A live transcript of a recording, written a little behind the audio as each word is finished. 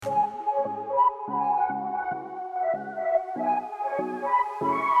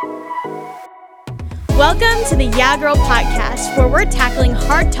Welcome to the Yeah Girl podcast, where we're tackling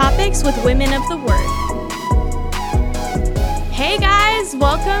hard topics with women of the Word. Hey guys,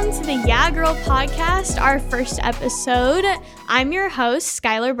 welcome to the Yeah Girl podcast, our first episode. I'm your host,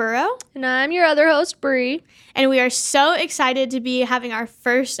 Skylar Brea. And I'm your other host, Brea. And we are so excited to be having our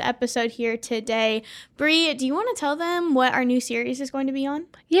first episode here today. Brea, do you want to tell them what our new series is going to be on?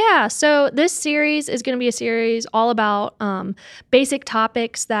 Yeah, so this series is going to be a series all about basic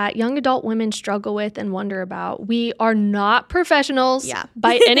topics that young adult women struggle with and wonder about. We are not professionals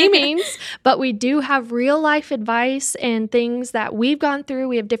by any means, but we do have real life advice and things that we've gone through.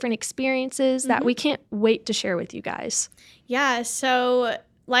 We have different experiences that we can't wait to share with you guys. Yeah, so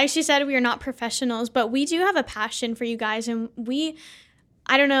like she said, we are not professionals, but we do have a passion for you guys. And we've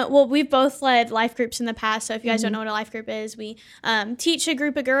both led life groups in the past. So if you guys don't know what a life group is, we teach a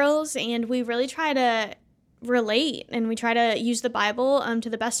group of girls and we really try to relate and we try to use the Bible to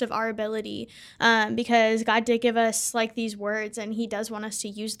the best of our ability because God did give us like these words and he does want us to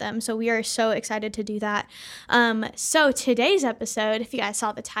use them. So we are so excited to do that. So today's episode, if you guys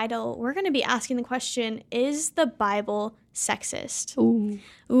saw the title, we're going to be asking the question, is the Bible sexist? Ooh.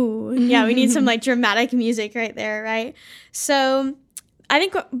 Yeah, we need some like dramatic music right there, right? So I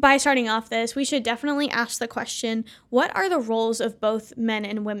think by starting off this, we should definitely ask the question, what are the roles of both men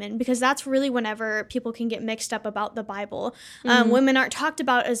and women? Because that's really whenever people can get mixed up about the Bible. Women aren't talked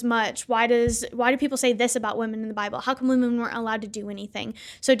about as much. Why do people say this about women in the Bible? How come women weren't allowed to do anything?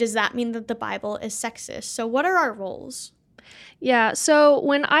 So does that mean that the Bible is sexist? So what are our roles? Yeah, so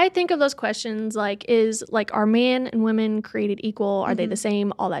when I think of those questions, like, are man and women created equal? Are they the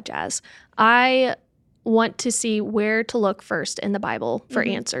same? All that jazz. I want to see where to look first in the Bible for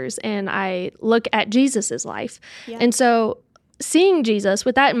answers. And I look at Jesus's life. Yeah. And so seeing Jesus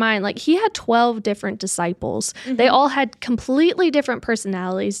with that in mind, like he had 12 different disciples. They all had completely different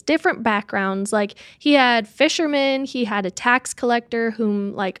personalities, different backgrounds. Like he had fishermen, he had a tax collector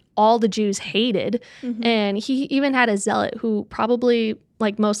whom like all the Jews hated. And he even had a zealot who probably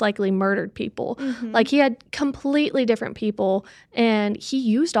like most likely murdered people. Like he had completely different people and he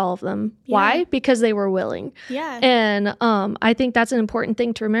used all of them. Yeah. Why? Because they were willing. Yeah. And I think that's an important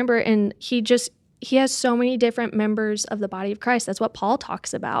thing to remember. And he has so many different members of the body of Christ. That's what Paul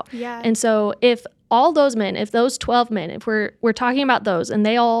talks about. Yeah. And so if all those men, if those 12 men, if we're talking about those and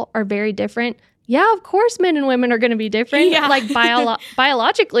they all are very different, yeah, of course men and women are going to be different. Yeah. Like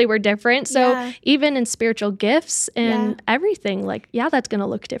biologically we're different. So even in spiritual gifts and everything, like, that's going to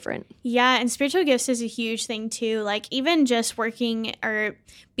look different. Yeah, and spiritual gifts is a huge thing too. Like even just working or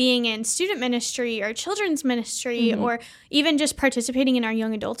being in student ministry or children's ministry or even just participating in our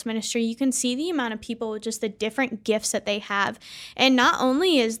young adults ministry, you can see the amount of people with just the different gifts that they have. And not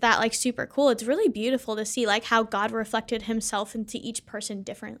only is that like super cool, it's really beautiful to see like how God reflected himself into each person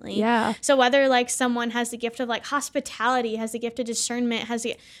differently. Yeah. So whether like someone has the gift of like hospitality, has the gift of discernment,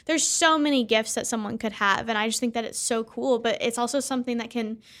 there's so many gifts that someone could have. And I just think that it's so cool, but it's also something that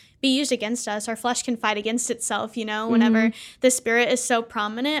can be used against us. Our flesh can fight against itself, whenever the spirit is so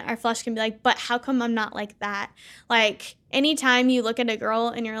prominent, our flesh can be like, but how come I'm not like that? Like anytime you look at a girl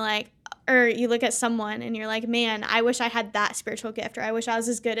and you're like, or you look at someone and you're like, man, I wish I had that spiritual gift, or I wish I was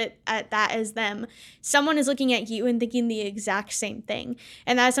as good at that as them. Someone is looking at you and thinking the exact same thing.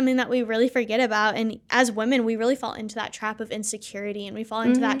 And that's something that we really forget about. And as women, we really fall into that trap of insecurity and we fall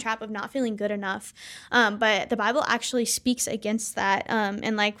into that trap of not feeling good enough. But the Bible actually speaks against that.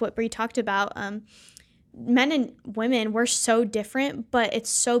 And like what Brea talked about, men and women, we're so different, but it's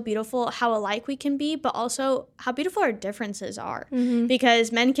so beautiful how alike we can be, but also how beautiful our differences are.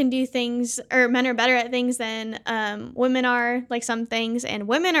 Because men can do things, or men are better at things than women are, like some things, and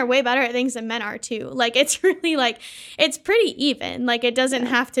women are way better at things than men are too. Like it's really like, it's pretty even. Like it doesn't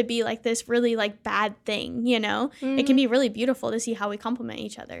have to be like this really like bad thing, It can be really beautiful to see how we complement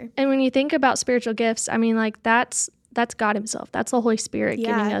each other. And when you think about spiritual gifts, I mean, like that's God himself. That's the Holy Spirit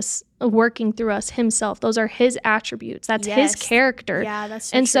giving us, working through us himself. Those are his attributes. That's his character. Yeah, that's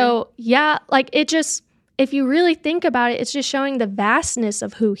so true. So, like it just, if you really think about it, it's just showing the vastness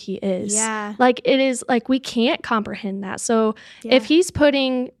of who he is. Yeah. Like it is like we can't comprehend that. So if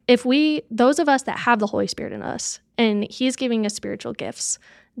those of us that have the Holy Spirit in us and he's giving us spiritual gifts,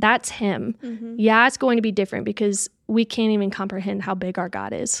 that's him. Yeah, it's going to be different because we can't even comprehend how big our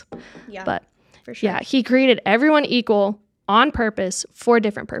God is. Yeah. But for sure. Yeah, he created everyone equal on purpose for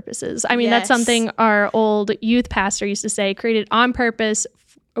different purposes. I mean, that's something our old youth pastor used to say, created on purpose.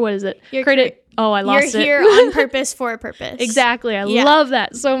 What is it? I lost it. You're here on purpose for a purpose. Exactly. I love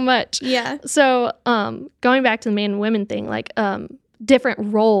that so much. Yeah. So going back to the man and women thing, like different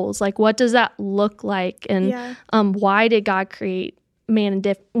roles, like what does that look like? And why did God create man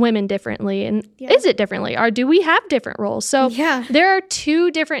and women differently, and is it differently, or do we have different roles? So there are two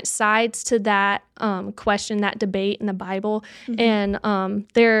different sides to that question, that debate in the Bible, and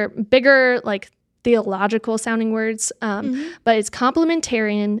they're bigger, like theological sounding words, but it's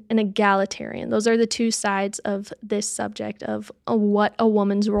complementarian and egalitarian. Those are the two sides of this subject of what a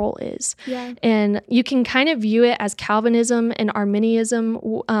woman's role is. And you can kind of view it as Calvinism and Arminianism,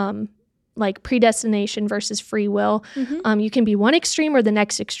 like predestination versus free will. You can be one extreme or the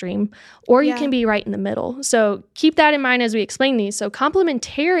next extreme, or you can be right in the middle. So keep that in mind as we explain these. So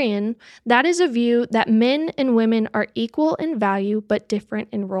complementarian, that is a view that men and women are equal in value but different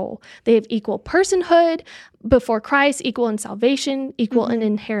in role. They have equal personhood before Christ, equal in salvation, equal in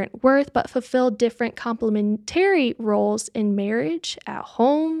inherent worth, but fulfill different complementary roles in marriage, at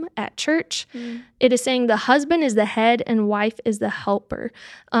home, at church. It is saying the husband is the head and wife is the helper.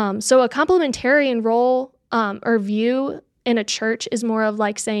 So a complementarian role or view in a church is more of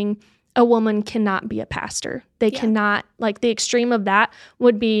like saying a woman cannot be a pastor. They cannot, like the extreme of that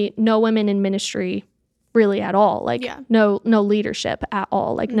would be no women in ministry really at all, like no leadership at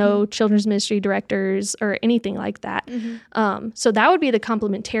all, like no children's ministry directors or anything like that. So that would be the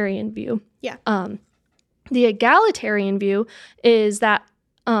complementarian view. The egalitarian view is that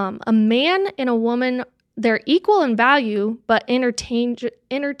a man and a woman, they're equal in value but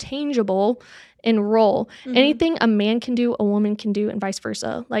interchangeable in role. Anything a man can do, a woman can do, and vice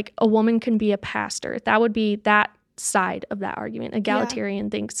versa. Like a woman can be a pastor. That would be that side of that argument. Egalitarian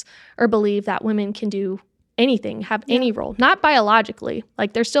thinks or believe that women can do anything, have any role, not biologically,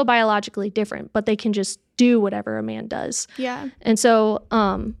 like they're still biologically different, but they can just do whatever a man does. And so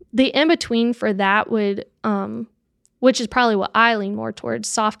the in-between for that would, which is probably what I lean more towards,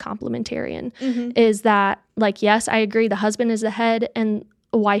 soft complementarian, is that like, yes, I agree, the husband is the head and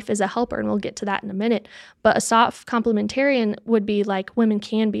a wife is a helper, and we'll get to that in a minute. But a soft complementarian would be like women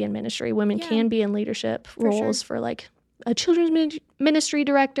can be in ministry, women can be in leadership roles for like a children's ministry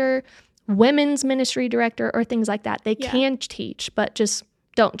director, women's ministry director, or things like that. They can teach, but just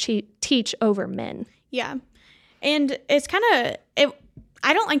don't teach over men. And it's kind of,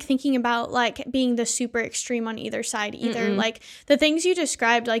 I don't like thinking about like being the super extreme on either side either. Like the things you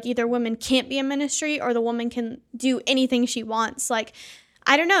described, like either women can't be in ministry or the woman can do anything she wants. Like,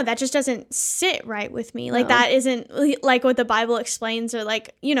 I don't know, that just doesn't sit right with me. Like that isn't like what the Bible explains or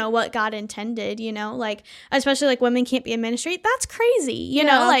like, you know, what God intended, you know, like especially like women can't be in ministry. That's crazy. You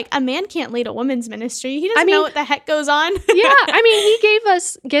know, like a man can't lead a women's ministry. He doesn't know what the heck goes on. I mean, he gave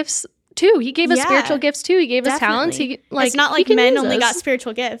us gifts too. He gave us spiritual gifts too. He gave us talents. It's not like men only got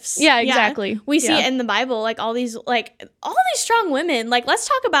spiritual gifts. Exactly. We see it in the Bible, like all these strong women. Like let's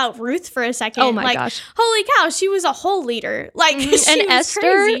talk about Ruth for a second. Oh my gosh. Holy cow, she was a whole leader. Like she was Esther,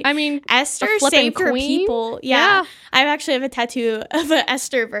 crazy. I mean, Esther saved her people. I actually have a tattoo of an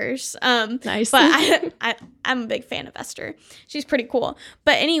Esther verse. Nice. But I'm a big fan of Esther. She's pretty cool.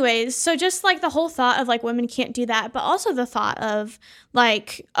 But anyways, so just like the whole thought of like women can't do that, but also the thought of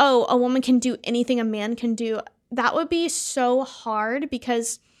like, oh, a woman can do anything a man can do. That would be so hard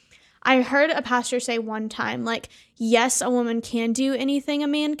because I heard a pastor say one time, like, yes, a woman can do anything a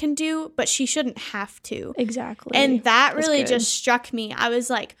man can do, but she shouldn't have to. Exactly. And that really just struck me. I was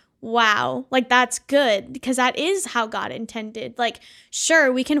like, wow, like that's good because that is how God intended. Like,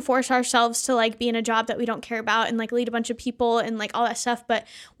 sure, we can force ourselves to like be in a job that we don't care about and like lead a bunch of people and like all that stuff, but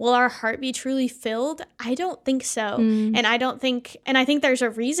will our heart be truly filled? I don't think so. And I think there's a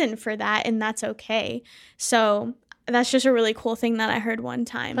reason for that, and that's okay. So that's just a really cool thing that I heard one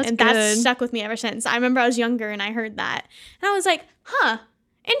time. That's stuck with me ever since. I remember I was younger and I heard that and I was like,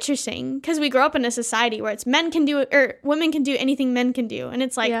 interesting, because we grow up in a society where it's men can do or women can do anything men can do, and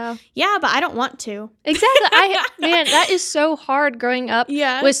it's like but I don't want to. Exactly. Man, that is so hard growing up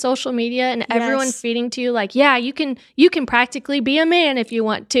with social media and everyone feeding to you like, you can practically be a man if you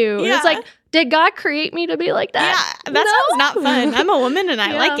want to. And it's like, did God create me to be like that? That sounds not fun. I'm a woman and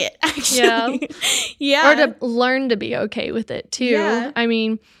I like it, actually. Or to learn to be okay with it too. I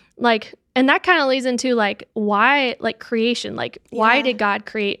mean, like, and that kind of leads into like why, like creation, like why did God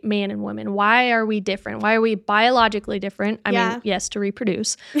create man and woman? Why are we different? Why are we biologically different? I mean, yes, to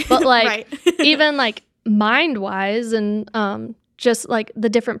reproduce, but like even like mind wise and just like the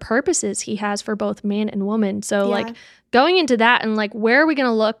different purposes he has for both man and woman. So like going into that and like where are we going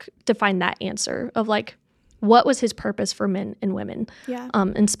to look to find that answer of like what was his purpose for men and women?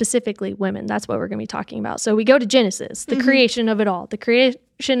 And specifically women. That's what we're going to be talking about. So we go to Genesis, the creation of it all, the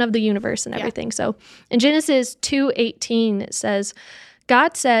creation of the universe and everything. So in Genesis 2:18, it says,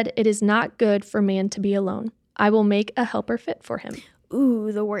 God said, it is not good for man to be alone. I will make a helper fit for him.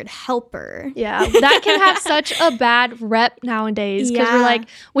 ooh, the word helper. Yeah, that can have such a bad rep nowadays because we're like,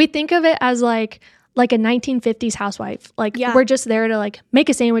 we think of it as like a 1950s housewife. Like we're just there to like make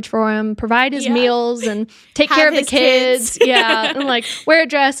a sandwich for him, provide his meals and take care of the kids. Yeah. And like wear a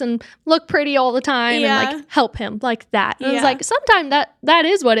dress and look pretty all the time and like help him like that. And it's like sometimes that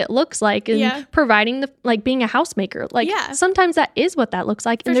is what it looks like in providing like being a housemaker. Like sometimes that is what that looks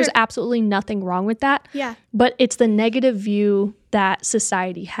like. And there's absolutely nothing wrong with that. Yeah. But it's the negative view that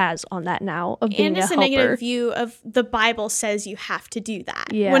society has on that now of being a helper. And it's a negative view of the Bible says you have to do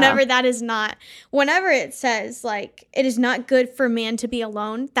that. Yeah. Whenever it says like it is not good for man to be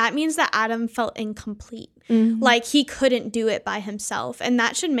alone, that means that Adam felt incomplete. Mm-hmm. Like he couldn't do it by himself. And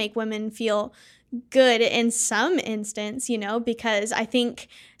that should make women feel good in some instance, you know, because I think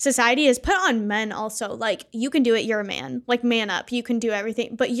society has put on men also, like, you can do it, you're a man, like, man up, you can do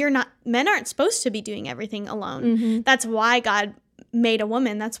everything, but men aren't supposed to be doing everything alone. Mm-hmm. That's why God made a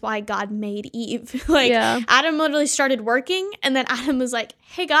woman. That's why God made Eve. Adam literally started working, and then Adam was like,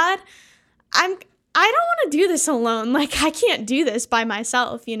 hey, God, I don't want to do this alone. Like, I can't do this by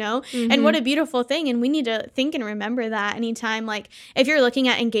myself, you know? Mm-hmm. And what a beautiful thing. And we need to think and remember that anytime, like, if you're looking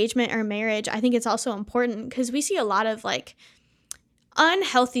at engagement or marriage, I think it's also important because we see a lot of, like,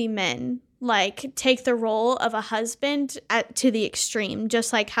 unhealthy men, like, take the role of a husband to the extreme,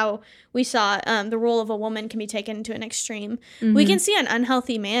 just like how we saw the role of a woman can be taken to an extreme. Mm-hmm. We can see an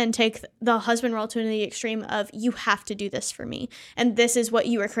unhealthy man take the husband role to the extreme of, you have to do this for me, and this is what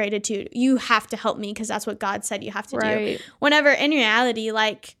you were created to. You have to help me because that's what God said you have to do. Whenever in reality,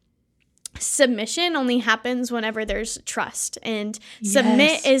 like, submission only happens whenever there's trust, and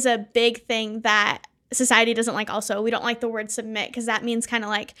submit is a big thing that society doesn't like. Also, we don't like the word submit because that means kind of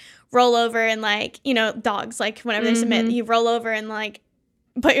like roll over and, like, you know, dogs, like, whenever they submit, you roll over and, like,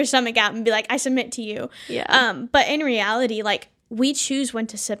 put your stomach out and be like, I submit to you. But in reality, like, we choose when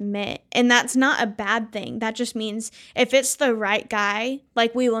to submit, and that's not a bad thing. That just means if it's the right guy,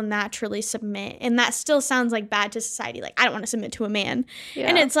 like, we will naturally submit. And that still sounds like bad to society, like, I don't want to submit to a man.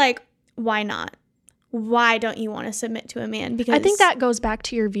 And it's like, why not? Why don't you want to submit to a man? Because I think that goes back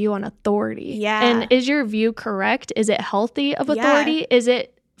to your view on authority. And is your view correct? Is it healthy of authority? Is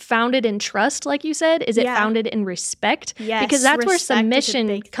it founded in trust, like you said? Is it founded in respect? Because that's where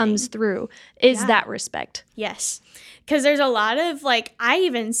submission comes through, is that respect. Because there's a lot of, like, I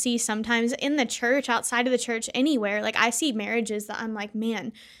even see sometimes in the church, outside of the church, anywhere, like, I see marriages that I'm like,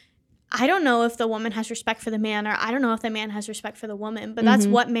 man, I don't know if the woman has respect for the man, or I don't know if the man has respect for the woman, but that's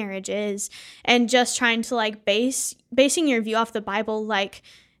what marriage is. And just trying to, like, basing your view off the Bible, like,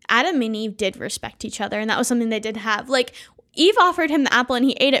 Adam and Eve did respect each other, and that was something they did have. Like, Eve offered him the apple and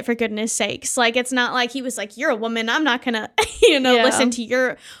he ate it, for goodness sakes. Like, it's not like he was like, you're a woman, I'm not gonna, listen to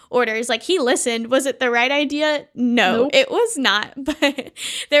your orders. Like, he listened. Was it the right idea? No, It was not. But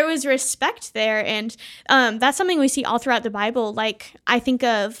there was respect there. And that's something we see all throughout the Bible. Like, I think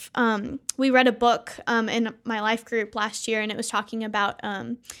of, we read a book in my life group last year, and it was talking about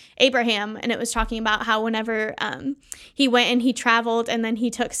Abraham, and it was talking about how whenever he went and he traveled, and then he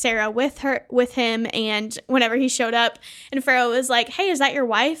took Sarah with him, and whenever he showed up, and Pharaoh was like, hey, is that your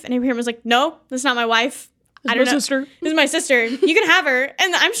wife? And Abraham was like, no, that's not my wife. I don't know. Sister. This is my sister. You can have her.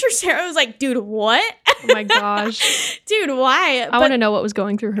 And I'm sure Sarah was like, dude, what? Oh my gosh. Dude, why? I want to know what was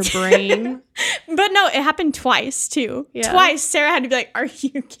going through her brain. But no, it happened twice too. Twice. Sarah had to be like, are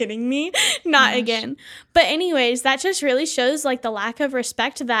you kidding me? Not again. But anyways, that just really shows, like, the lack of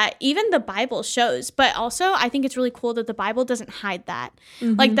respect that even the Bible shows. But also, I think it's really cool that the Bible doesn't hide that.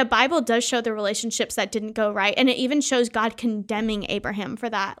 Like, the Bible does show the relationships that didn't go right. And it even shows God condemning Abraham for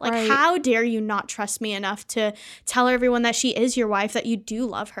that. Like, how dare you not trust me enough to tell everyone that she is your wife, that you do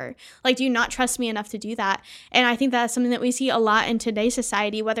love her? Like, do you not trust me enough to do that? And I think that's something that we see a lot in today's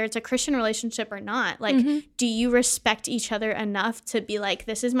society, whether it's a Christian relationship or not. Like, do you respect each other enough to be like,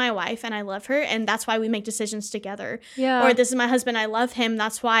 this is my wife and I love her, and that's why we make decisions together? Or this is my husband, I love him,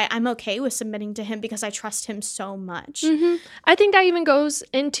 that's why I'm okay with submitting to him, because I trust him so much. I think that even goes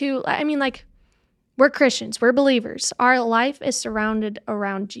into, I mean, like, we're Christians, we're believers. Our life is surrounded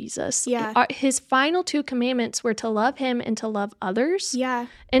around Jesus. His final 2 commandments were to love him and to love others.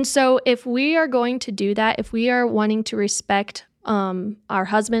 And so if we are going to do that, if we are wanting to respect our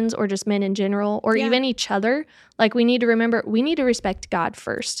husbands, or just men in general, or even each other, like, we need to remember, we need to respect God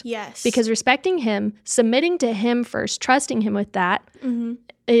first. Because respecting him, submitting to him first, trusting him with that,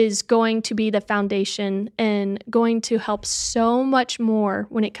 is going to be the foundation and going to help so much more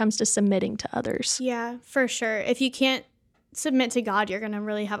when it comes to submitting to others. For sure. If you can't submit to God, you're going to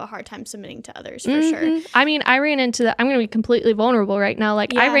really have a hard time submitting to others for sure. I mean, I ran into that. I'm going to be completely vulnerable right now.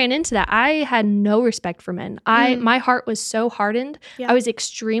 Like, I ran into that. I had no respect for men. My heart was so hardened. I was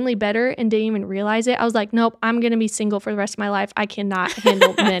extremely bitter and didn't even realize it. I was like, nope, I'm going to be single for the rest of my life. I cannot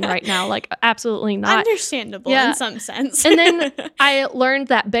handle men right now. Like, absolutely not. Understandable in some sense. And then I learned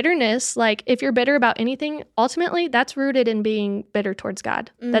that bitterness, like, if you're bitter about anything, ultimately that's rooted in being bitter towards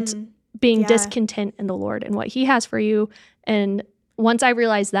God. That's being discontent in the Lord and what he has for you. And once I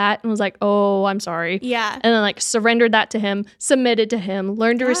realized that and was like, oh, I'm sorry. Yeah. And then like surrendered that to him, submitted to him,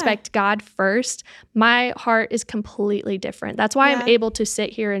 learned to respect God first, my heart is completely different. That's why I'm able to sit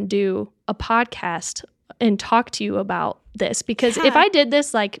here and do a podcast and talk to you about this, because if I did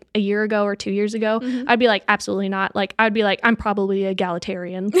this like a year ago or 2 years ago, I'd be like, absolutely not. Like, I'd be like, I'm probably a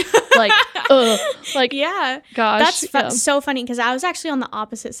egalitarian. Like, like, gosh. That's so funny, because I was actually on the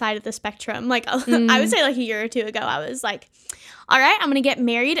opposite side of the spectrum. Like, I would say like a year or two ago, I was like, all right, I'm going to get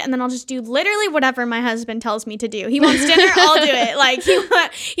married and then I'll just do literally whatever my husband tells me to do. He wants dinner, I'll do it. Like,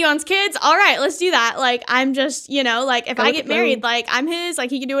 he wants kids, all right, let's do that. Like, I'm just, like, if I get married, like, I'm his, like,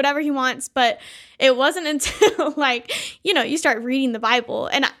 he can do whatever he wants. But it wasn't until, like, you start reading the Bible.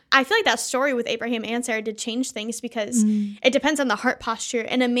 And I feel like that story with Abraham and Sarah did change things, because it depends on the heart posture.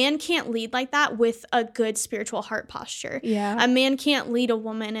 And a man can't lead like that with a good spiritual heart posture. Yeah. A man can't lead a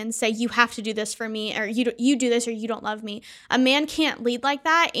woman and say, you have to do this for me, or you do this or you don't love me. A man can't lead like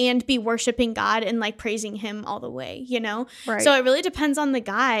that and be worshiping God and like praising him all the way, Right. So it really depends on the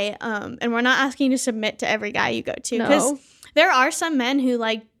guy. And we're not asking you to submit to every guy you go to, because there are some men who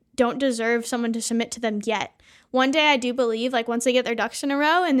like don't deserve someone to submit to them yet. One day I do believe, like, once they get their ducks in a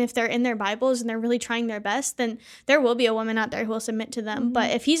row and if they're in their Bibles and they're really trying their best, then there will be a woman out there who will submit to them.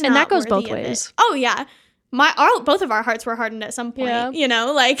 But if he's not, and that goes worthy both ways. Oh yeah, both of our hearts were hardened at some point.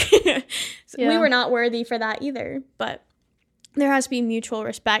 Like we were not worthy for that either. But there has to be mutual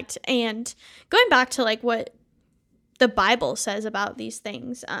respect. And going back to like what the Bible says about these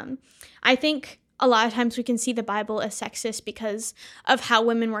things, I think a lot of times we can see the Bible as sexist because of how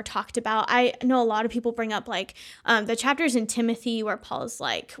women were talked about. I know a lot of people bring up like the chapters in Timothy where Paul's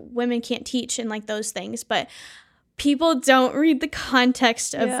like, women can't teach and like those things, but people don't read the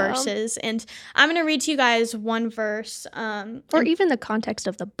context of verses. And I'm going to read to you guys one verse. Or even the context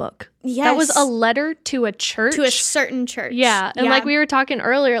of the book. Yes. That was a letter to a church. To a certain church. Yeah. And like we were talking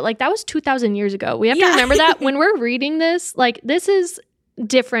earlier, like that was 2,000 years ago. We have to remember that when we're reading this, like this is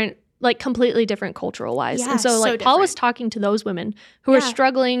different, like completely different cultural wise. Yeah, and so like Paul was talking to those women who were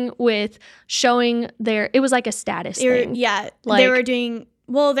struggling with showing it was like a status thing. Yeah. Like, they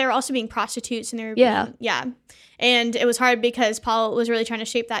were also being prostitutes, and they were being, and it was hard because Paul was really trying to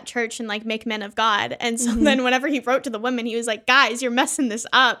shape that church and like make men of God. And so then whenever he wrote to the women, he was like, guys, you're messing this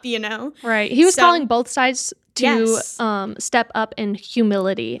up, Right. He was calling both sides to step up in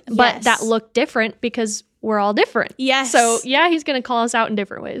humility, but that looked different because we're all different. Yes. So he's going to call us out in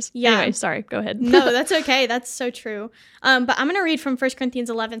different ways. Yeah. Anyway, sorry, go ahead. No, that's okay. That's so true. But I'm going to read from 1 Corinthians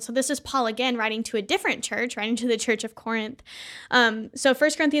 11. So this is Paul again writing to a different church, writing to the church of Corinth. So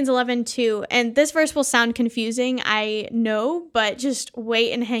 1 Corinthians 11:2, and this verse will sound confusing, I know, but just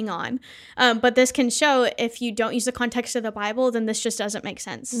wait and hang on. But this can show if you don't use the context of the Bible, then this just doesn't make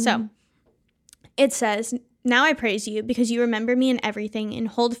sense. So it says, now I praise you because you remember me in everything and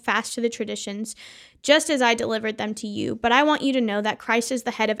hold fast to the traditions, just as I delivered them to you. But I want you to know that Christ is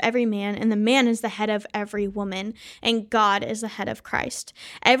the head of every man, and the man is the head of every woman, and God is the head of Christ.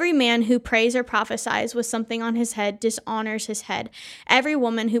 Every man who prays or prophesies with something on his head dishonors his head. Every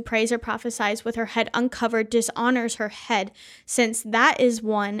woman who prays or prophesies with her head uncovered dishonors her head, since that is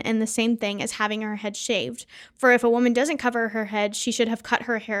one and the same thing as having her head shaved. For if a woman doesn't cover her head, she should have cut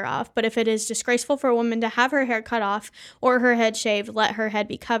her hair off. But if it is disgraceful for a woman to have her hair cut off or her head shaved, let her head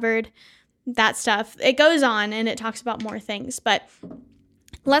be covered. That stuff. It goes on and it talks about more things, but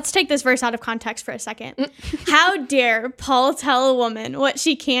let's take this verse out of context for a second. How dare Paul tell a woman what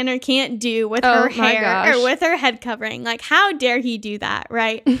she can or can't do with her hair or with her head covering? Like, how dare he do that,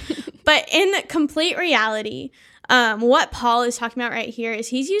 right? But in complete reality, what Paul is talking about right here is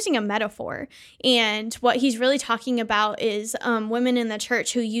he's using a metaphor. And what he's really talking about is women in the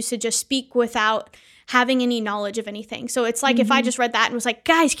church who used to just speak without having any knowledge of anything. So it's like if I just read that and was like,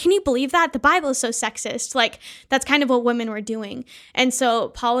 guys, can you believe that? The Bible is so sexist. Like, that's kind of what women were doing. And so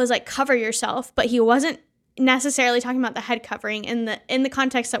Paul was like, cover yourself, but he wasn't necessarily talking about the head covering in the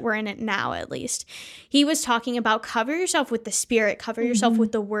context that we're in it now, at least. He was talking about cover yourself with the Spirit, cover yourself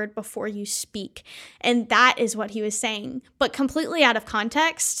with the word before you speak. And that is what he was saying. But completely out of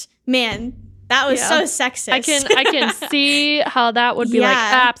context, man, That was so sexist. I can see how that would be like,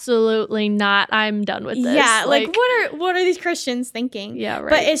 absolutely not. I'm done with this. Yeah, like what are these Christians thinking? Yeah, right.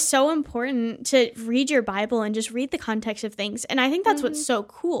 But it's so important to read your Bible and just read the context of things. And I think that's what's so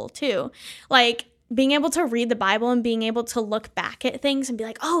cool too. Like being able to read the Bible and being able to look back at things and be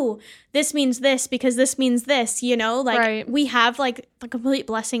like, oh, this means this because this means this, you know, like we have like a complete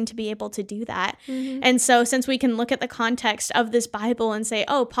blessing to be able to do that. And so since we can look at the context of this Bible and say,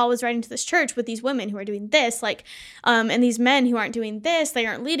 oh, Paul was writing to this church with these women who are doing this, like, and these men who aren't doing this, they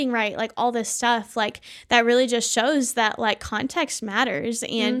aren't leading right, like all this stuff, like that really just shows that like context matters.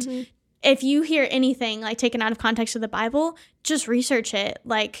 And if you hear anything like taken out of context of the Bible, just research it.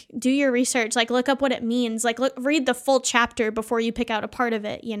 Like do your research, like look up what it means, like read the full chapter before you pick out a part of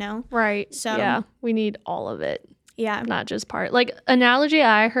it, you know? Right. So yeah, we need all of it. Yeah. Not just part. Like analogy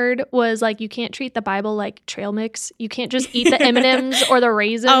I heard was like you can't treat the Bible like trail mix. You can't just eat the M&Ms or the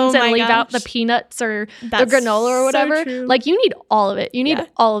raisins and leave out the peanuts or the granola or whatever. So like you need all of it. You need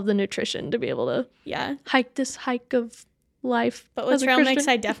all of the nutrition to be able to hike this hike of life. But with trail mix,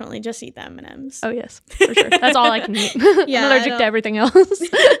 I definitely just eat the M&Ms. Oh yes, for sure. That's all I can eat. I'm allergic to everything else.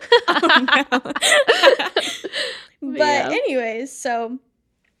 Oh, no. But anyways, so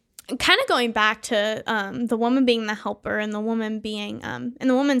kind of going back to the woman being the helper and the woman being and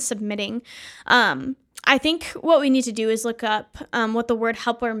the woman submitting, I think what we need to do is look up what the word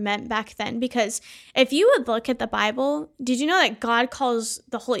helper meant back then, because if you would look at the Bible, did you know that God calls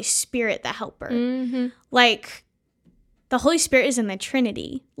the Holy Spirit the helper? Like the Holy Spirit is in the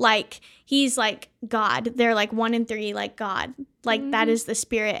Trinity. Like he's like God. They're like 1 and 3, like God. Like that is the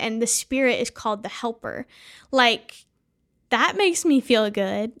Spirit, and the Spirit is called the helper. Like that makes me feel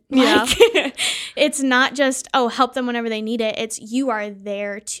good. Yeah. Like, it's not just, oh, help them whenever they need it. It's you are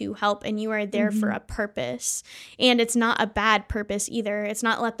there to help, and you are there for a purpose. And it's not a bad purpose either. It's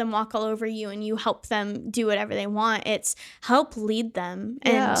not let them walk all over you and you help them do whatever they want. It's help lead them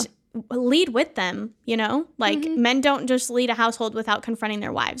and lead with them, you know? Like men don't just lead a household without confronting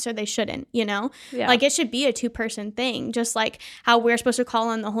their wives, or they shouldn't, you know? Like it should be a 2-person thing, just like how we're supposed to call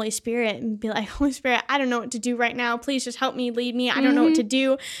on the Holy Spirit and be like, Holy Spirit, I don't know what to do right now. Please just help me, lead me. I don't know what to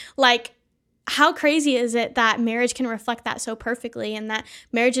do. Like how crazy is it that marriage can reflect that so perfectly, and that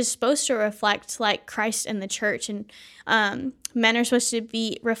marriage is supposed to reflect like Christ and the church, and men are supposed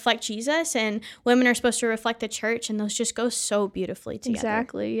to reflect Jesus, and women are supposed to reflect the church, and those just go so beautifully together.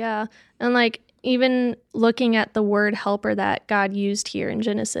 Exactly, yeah. And like even looking at the word helper that God used here in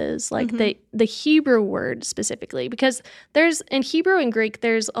Genesis, like the Hebrew word specifically, because there's in Hebrew and Greek,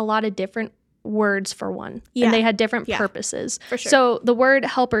 there's a lot of different words for one, and they had different purposes. For sure. So the word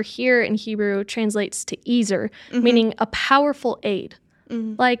helper here in Hebrew translates to ezer, meaning a powerful aid.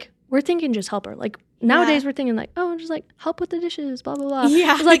 Like we're thinking just helper. Like nowadays we're thinking like, oh, just like help with the dishes, blah, blah, blah.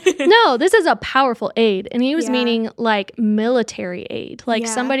 Yeah. It's like, no, this is a powerful aid. And he was meaning like military aid, like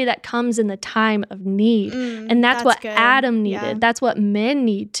somebody that comes in the time of need. And that's what good. Adam needed. Yeah. That's what men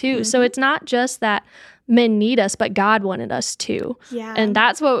need too. So it's not just that men need us, but God wanted us too. Yeah. And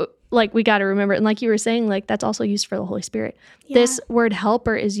that's what like we got to remember. And like you were saying, like that's also used for the Holy Spirit. This word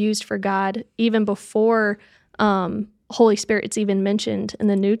helper is used for God even before Holy Spirit, it's even mentioned in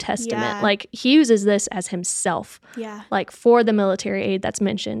the New Testament. Like he uses this as himself, like for the military aid that's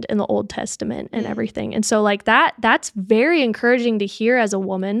mentioned in the Old Testament and everything. And so like that's very encouraging to hear as a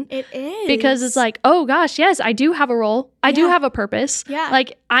woman. It is. Because it's like, oh gosh, yes, I do have a role. I do have a purpose. Yeah.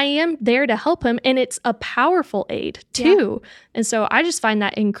 Like I am there to help him, and it's a powerful aid too. And so I just find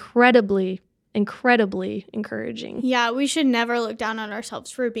that incredibly encouraging. Yeah, we should never look down on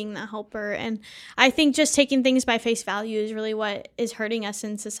ourselves for being the helper. And I think just taking things by face value is really what is hurting us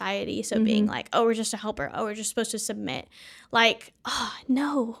in society. So being like, oh, we're just a helper. Oh, we're just supposed to submit. Like, oh,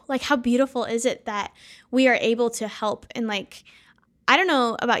 no. Like, how beautiful is it that we are able to help? And like, I don't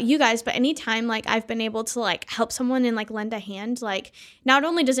know about you guys, but anytime like I've been able to like help someone and like lend a hand, like not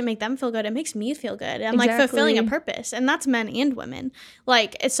only does it make them feel good, it makes me feel good. I'm like fulfilling a purpose, and that's men and women.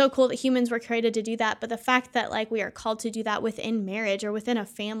 Like it's so cool that humans were created to do that, but the fact that like we are called to do that within marriage or within a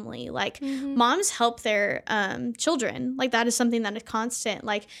family, like moms help their children, like that is something that is constant.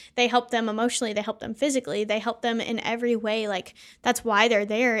 Like they help them emotionally, they help them physically, they help them in every way. Like that's why they're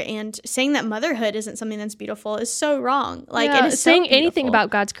there. And saying that motherhood isn't something that's beautiful is so wrong. Like it is saying anything about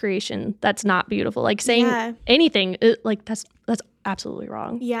God's creation that's not beautiful, like saying anything like that's absolutely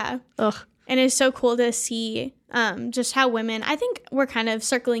wrong. Ugh. And it's so cool to see just how women, I think we're kind of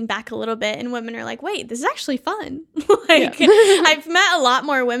circling back a little bit, and women are like, wait, this is actually fun. Like I've met a lot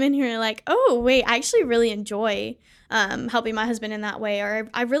more women who are like, oh wait, I actually really enjoy helping my husband in that way, or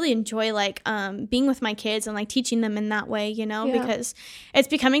I really enjoy like being with my kids and like teaching them in that way, you know, because it's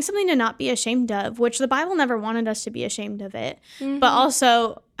becoming something to not be ashamed of, which the Bible never wanted us to be ashamed of it. But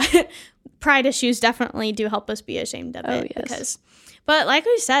also pride issues definitely do help us be ashamed of it. Yes. But like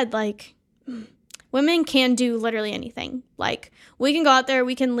we said, like women can do literally anything. Like we can go out there,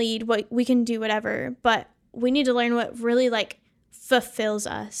 we can lead, we can do whatever, but we need to learn what really like fulfills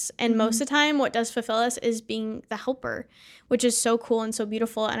us. And most of the time what does fulfill us is being the helper, which is so cool and so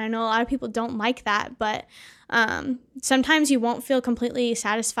beautiful. And I know a lot of people don't like that, but sometimes you won't feel completely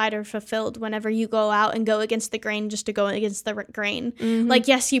satisfied or fulfilled whenever you go out and go against the grain just to go against the grain. Like,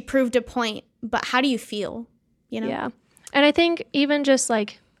 yes, you proved a point, but how do you feel? You know? Yeah. And I think even just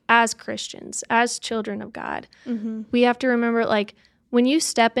like as Christians, as children of God, we have to remember, like, when you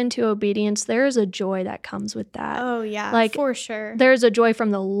step into obedience, there is a joy that comes with that. Oh, yeah, like, for sure. There's a joy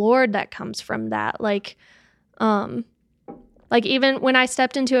from the Lord that comes from that. Like even when I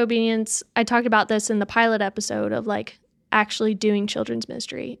stepped into obedience, I talked about this in the pilot episode of like actually doing children's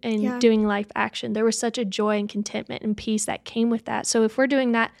ministry and doing life action. There was such a joy and contentment and peace that came with that. So if we're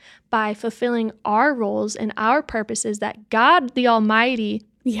doing that by fulfilling our roles and our purposes that God the Almighty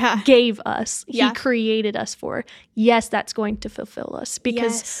gave us, He created us for, yes, that's going to fulfill us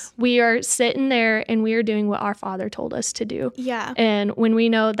because we are sitting there and we are doing what our Father told us to do. Yeah. And when we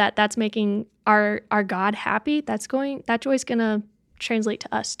know that that's making our God happy, that joy is going to translate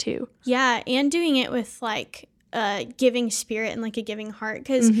to us too. Yeah. And doing it with like giving spirit and like a giving heart,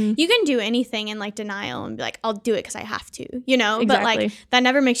 because you can do anything in like denial and be like, I'll do it because I have to, you know. Exactly. But like that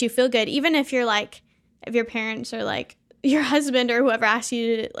never makes you feel good, even if you're like, if your parents are like, your husband or whoever asks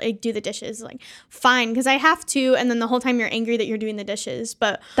you to like do the dishes, like, fine, because I have to, and then the whole time you're angry that you're doing the dishes.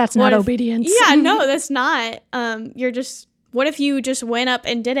 But that's not obedience. Yeah, no, that's not. What if you just went up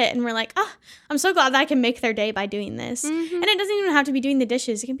and did it and were like, I'm so glad that I can make their day by doing this. And it doesn't even have to be doing the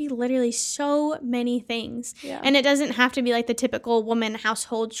dishes. It can be literally so many things. Yeah. And it doesn't have to be like the typical woman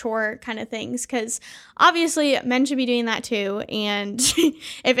household chore kind of things, because obviously men should be doing that too. And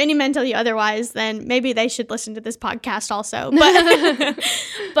if any men tell you otherwise, then maybe they should listen to this podcast also.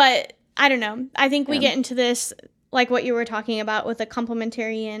 But I don't know. I think we get into this, like what you were talking about with the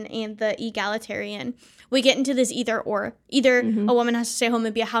complementarian and the egalitarian. We get into this either or. Either a woman has to stay home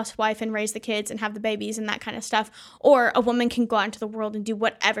and be a housewife and raise the kids and have the babies and that kind of stuff, or a woman can go out into the world and do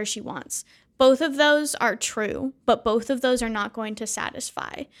whatever she wants. Both of those are true, but both of those are not going to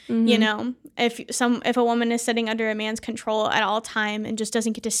satisfy. You know, if a woman is sitting under a man's control at all time and just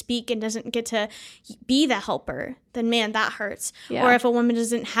doesn't get to speak and doesn't get to be the helper, then man, that hurts. Yeah. Or if a woman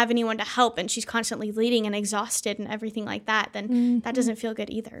doesn't have anyone to help and she's constantly leading and exhausted and everything like that, then that doesn't feel good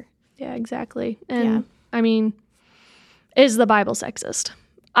either. Yeah, exactly. And I mean, is the Bible sexist?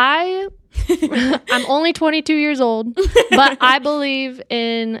 I'm only 22 years old, but I believe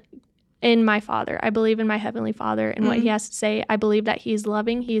in my Father. I believe in my Heavenly Father and what He has to say. I believe that He is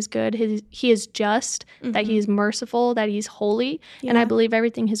loving, He is good, He is just, that He is merciful, that He's holy, and I believe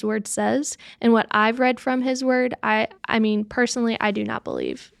everything His Word says. And what I've read from His Word, I mean, personally, I do not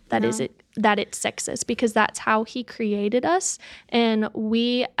believe that it's sexist, because that's how He created us, and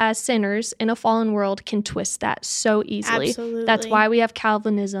we as sinners in a fallen world can twist that so easily. Absolutely. That's why we have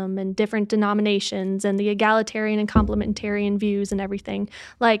Calvinism and different denominations and the egalitarian and complementarian views and everything.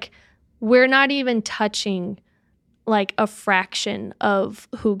 Like, we're not even touching like a fraction of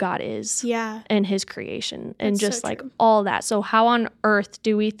who God is and His creation and that's just so like all that. So how on earth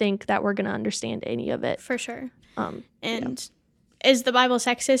do we think that we're going to understand any of it? For sure. Is the Bible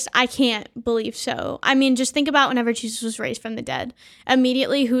sexist? I can't believe so. I mean, just think about whenever Jesus was raised from the dead.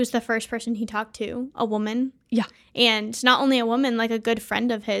 Immediately, who's the first person He talked to? A woman. Yeah. And not only a woman, like a good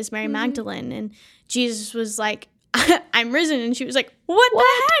friend of his, Mary Magdalene. And Jesus was like, I'm risen. And she was like, what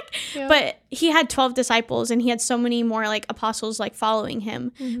the heck? Yeah. But He had 12 disciples and He had so many more like apostles like following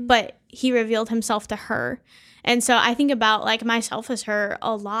Him. But He revealed Himself to her. And so I think about like myself as her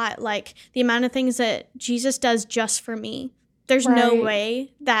a lot, like the amount of things that Jesus does just for me. There's no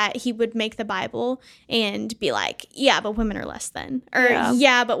way that He would make the Bible and be like, yeah, but women are less than. Or,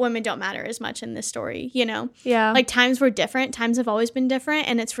 yeah, but women don't matter as much in this story, you know? Yeah. Like, times were different. Times have always been different.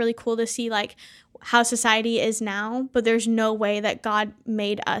 And it's really cool to see, like, how society is now. But there's no way that God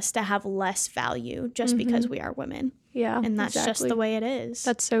made us to have less value just because we are women. Yeah, and that's just the way it is.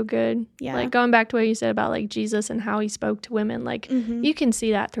 That's so good. Yeah. Like, going back to what you said about, like, Jesus and how He spoke to women, like, you can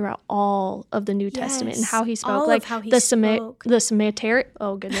see that throughout all of the New Testament and how He spoke. All like, of how he spoke. The Samaritan.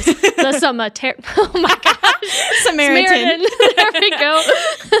 Oh, goodness. Oh, my gosh. Samaritan. There we go.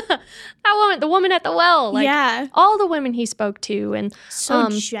 That woman, the woman at the well, like yeah. all the women he spoke to, and So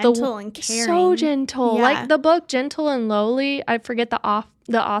gentle and caring. So gentle. Yeah. Like the book Gentle and Lowly, I forget the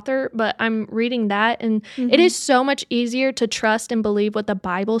author, but I'm reading that, and it is so much easier to trust and believe what the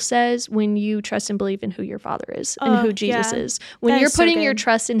Bible says when you trust and believe in who your Father is and who Jesus is. When you're putting your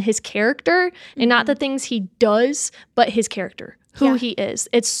trust in his character and not the things he does, but his character, who he is.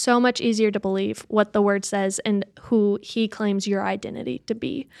 It's so much easier to believe what the word says and who he claims your identity to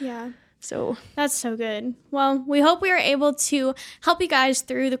be. Yeah. So that's so good. Well, we hope we were able to help you guys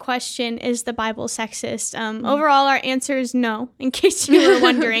through the question, is the Bible sexist? Overall, our answer is no, in case you were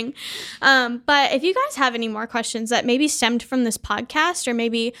wondering. But if you guys have any more questions that maybe stemmed from this podcast, or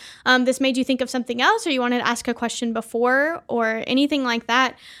maybe this made you think of something else, or you wanted to ask a question before, or anything like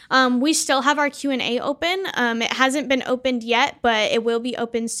that, we still have our Q&A open. It hasn't been opened yet, but it will be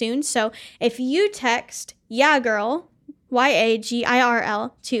open soon. So if you text "Yeah Girl,"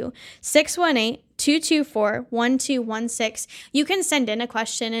 YAGIRL to 618-224-1216. You can send in a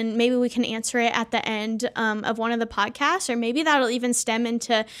question and maybe we can answer it at the end of one of the podcasts, or maybe that'll even stem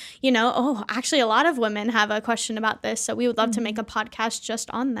into, actually a lot of women have a question about this, so we would love to make a podcast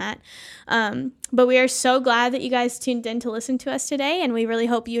just on that. But we are so glad that you guys tuned in to listen to us today, and we really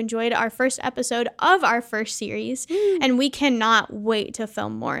hope you enjoyed our first episode of our first series, and we cannot wait to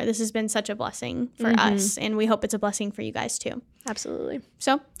film more. This has been such a blessing for us, and we hope it's a blessing for you guys too. absolutely.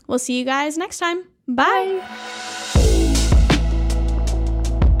 So we'll see you guys next time. Bye.